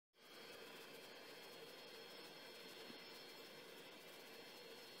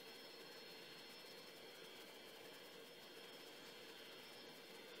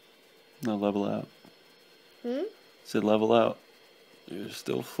No, level out. Hmm? Said level out. You're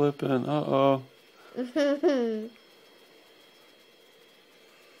still flipping. Uh-oh.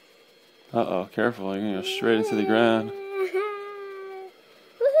 Uh-oh, careful. You're going to go straight into the ground. Woohoo!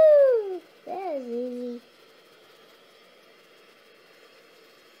 That was easy.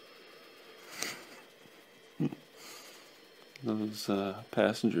 Those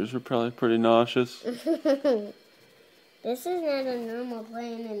passengers were probably pretty nauseous. This is not a normal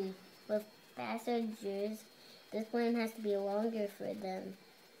plane, and with passengers, this plane has to be longer for them.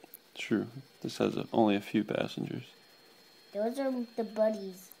 True. This has only a few passengers. Those are the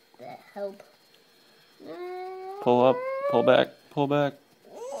buddies that help. Pull up. Pull back. Pull back.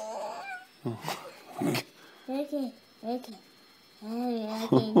 Okay.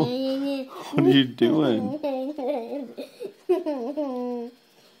 What are you doing?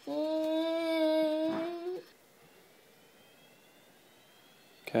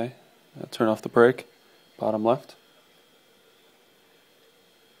 Okay. Now turn off the brake. Bottom left.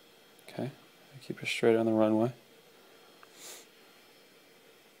 Okay. Keep her straight on the runway.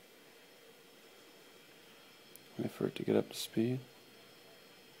 Wait for it to get up to speed.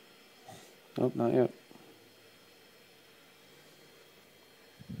 Nope, not yet.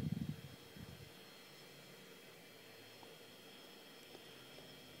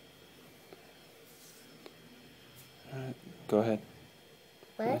 Alright, go ahead.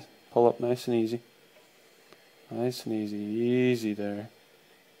 What? Nice. Pull up nice and easy. Nice and easy. Easy there.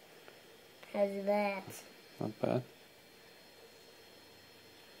 How's that? Not bad.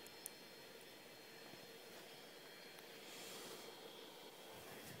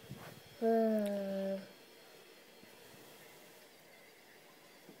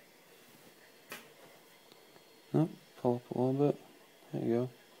 Nope, pull up a little bit. There you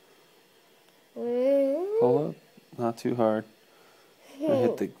go. Pull up. Not too hard.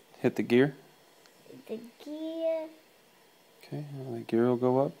 Now hit the gear. The gear. Okay, now the gear will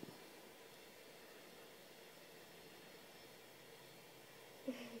go up.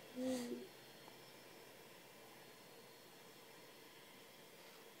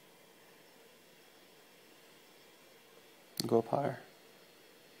 Go up higher.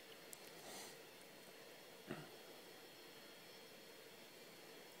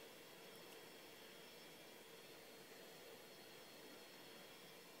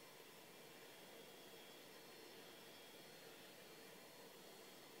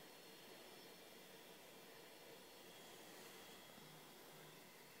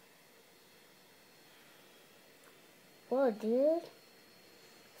 Whoa, dude. I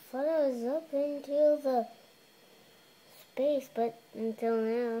thought I was up into the space, but until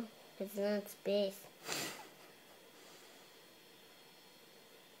now, it's not space.